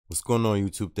What's going on,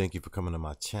 YouTube? Thank you for coming to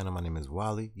my channel. My name is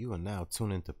Wally. You are now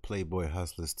tuned into Playboy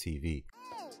Hustlers TV.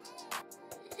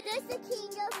 This the king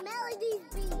of melodies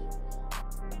beat.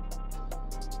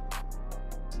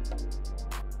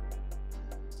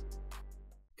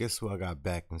 Guess who I got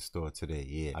back in store today?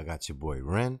 Yeah, I got your boy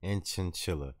Ren and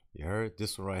Chinchilla. You heard?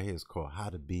 This one right here is called How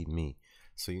to Beat Me.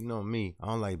 So you know me, I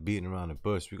don't like beating around the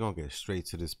bush. We're gonna get straight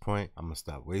to this point. I'm gonna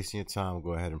stop wasting your time.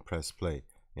 Go ahead and press play.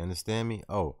 You understand me?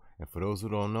 Oh, and for those who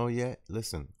don't know yet,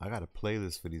 listen, I got a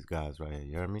playlist for these guys right here.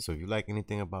 You heard me? So if you like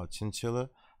anything about Chinchilla,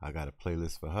 I got a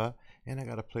playlist for her, and I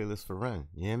got a playlist for Ren.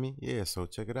 You hear me? Yeah, so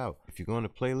check it out. If you go in the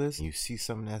playlist and you see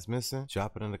something that's missing,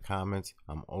 drop it in the comments.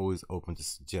 I'm always open to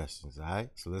suggestions, all right?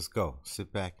 So let's go.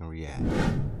 Sit back and react.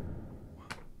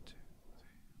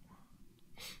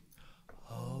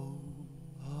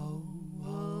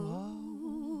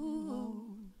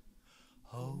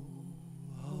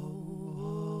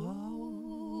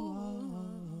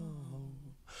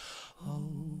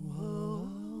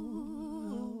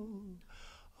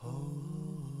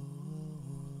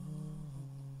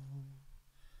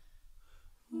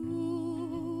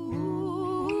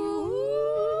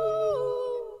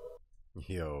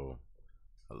 Yo,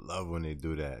 I love when they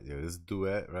do that. Yo, this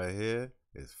duet right here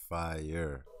is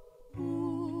fire.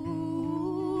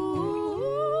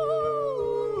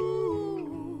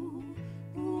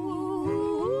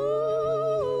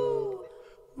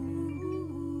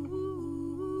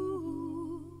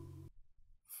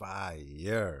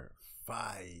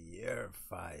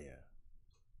 'Fire.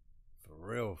 For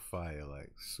real fire,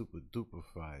 like super duper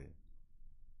fire.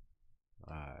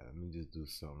 Alright, let me just do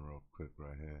something real quick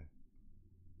right here.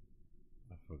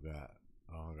 I forgot.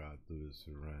 I don't gotta do this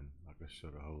to Ren. I can show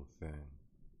the whole thing.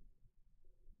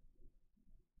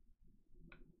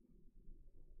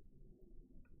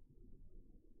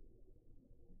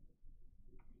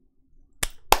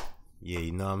 Yeah,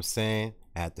 you know what I'm saying?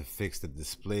 I had to fix the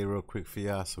display real quick for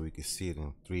y'all so we can see it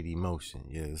in 3D motion.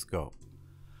 Yeah, let's go.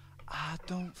 I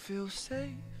don't feel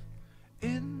safe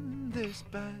in this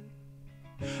bed.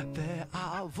 There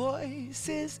are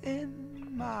voices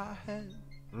in my head.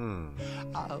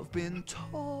 I've been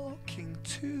talking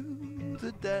to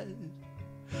the dead,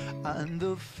 and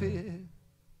the fear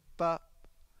baptized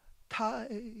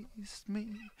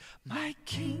me. My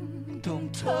kingdom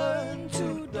turned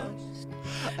to dust,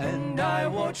 and I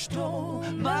watched all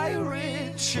my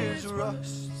riches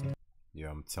rust.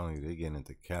 Yeah, I'm telling you, they getting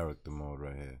into character mode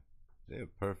right here. They're a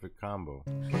perfect combo.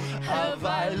 Have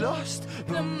I lost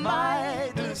the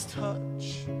Midas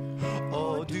touch,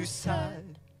 or do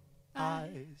sad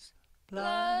eyes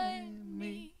blind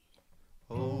me?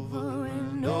 Over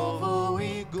and over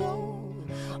we go,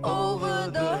 over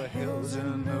the hills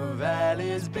and the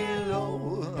valleys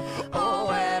below. Oh,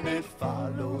 and it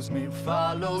follows me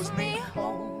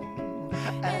home,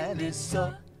 and it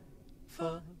suffocates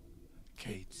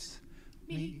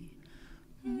me.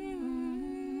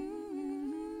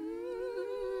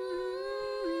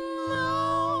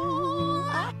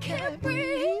 I can't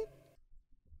breathe.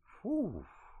 Whew,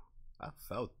 I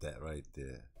felt that right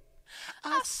there.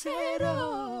 I said,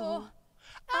 oh,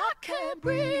 I can't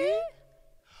breathe.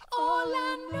 All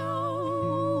I know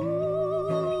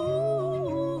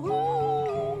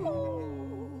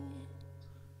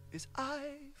is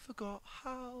I forgot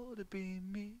how to be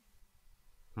me.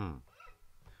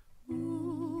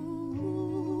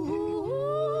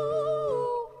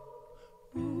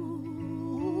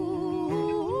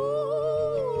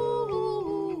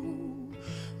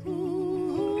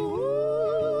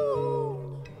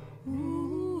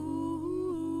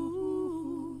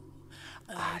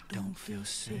 I don't feel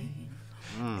safe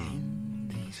in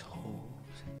these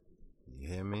halls. You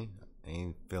hear me? I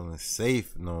ain't feeling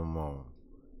safe no more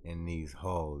in these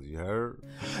halls, you heard?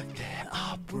 There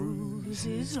are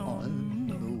bruises on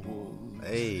the walls.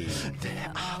 Hey.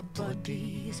 There are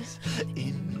bodies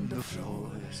in the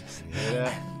floors.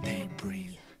 Yeah. And they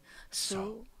breathe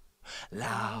so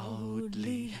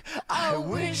loudly. I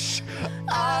wish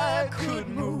I could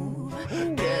move,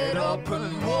 get up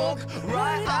and walk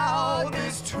right out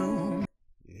this tomb.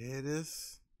 You hear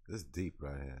this? This deep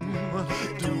right here.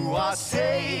 Do our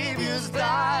saviors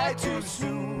die too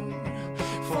soon?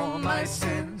 For my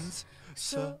sins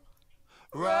surround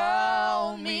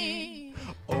me.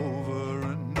 Over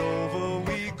and over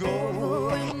we go,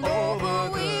 over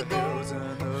the hills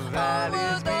and the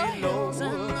valleys below.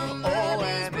 Oh,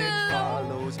 and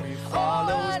it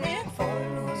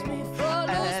follows me,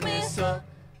 and it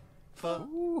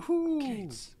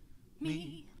suffocates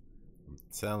me. I'm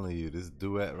telling you, this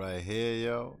duet right here,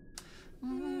 yo.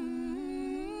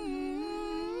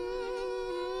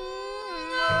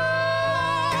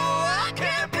 I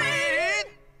can't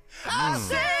breathe.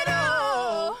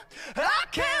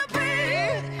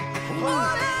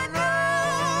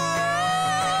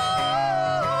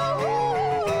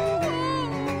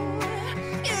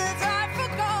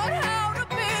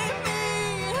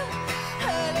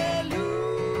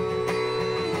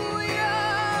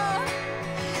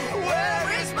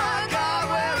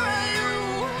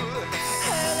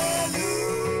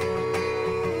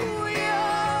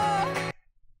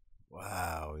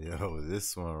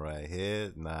 this one right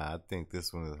here. Nah, I think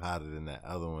this one is hotter than that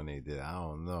other one they did. I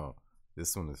don't know.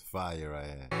 This one is fire right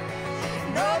here.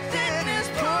 Nothing is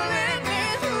pulling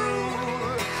me through.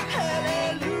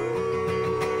 Hallelujah.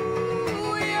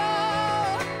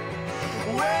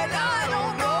 When I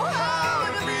don't know how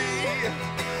to be.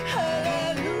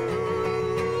 Hallelujah.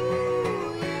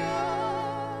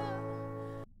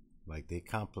 Like they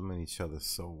complement each other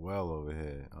so well over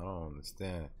here. I don't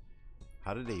understand.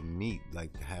 How did they meet?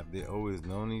 Like, have they always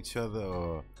known each other,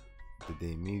 or did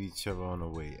they meet each other on the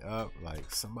way up? Like,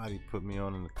 somebody put me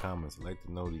on in the comments. I'd like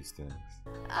to know these things.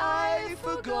 I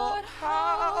forgot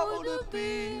how to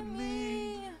be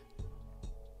me.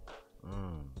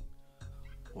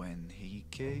 When he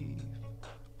gave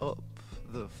up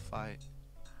the fight,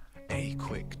 a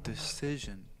quick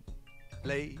decision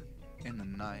late in the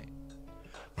night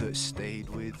that stayed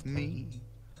with me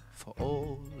for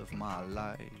all of my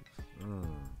life.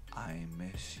 I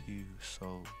miss you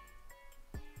so.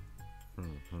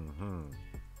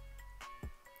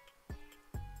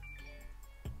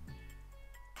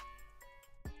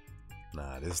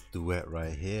 Nah, this duet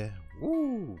right here,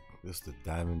 woo! This the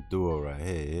diamond duo right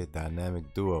here, yeah,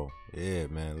 dynamic duo. Yeah,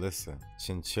 man, listen.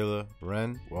 Chinchilla,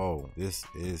 Ren, whoa, this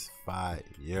is fire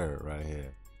right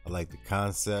here. I like the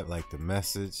concept, like the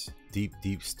message,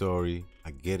 deep story.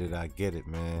 I get it,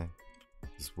 man.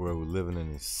 This world we're living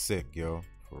in is sick, yo.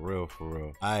 For real.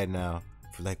 Alright, now,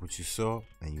 if you like what you saw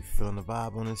and you feeling the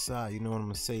vibe on this side, you know what I'm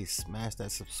gonna say. Smash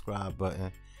that subscribe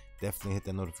button. Definitely hit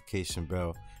that notification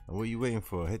bell. And what you waiting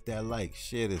for? Hit that like.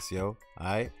 Share this, yo.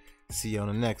 Alright? See you on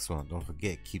the next one. Don't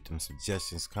forget, keep them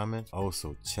suggestions coming.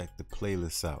 Also, check the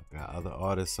playlist out. Got other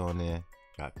artists on there.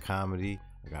 Got comedy.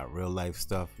 I got real life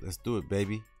stuff. Let's do it,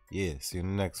 baby. Yeah, see you in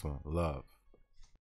the next one. Love.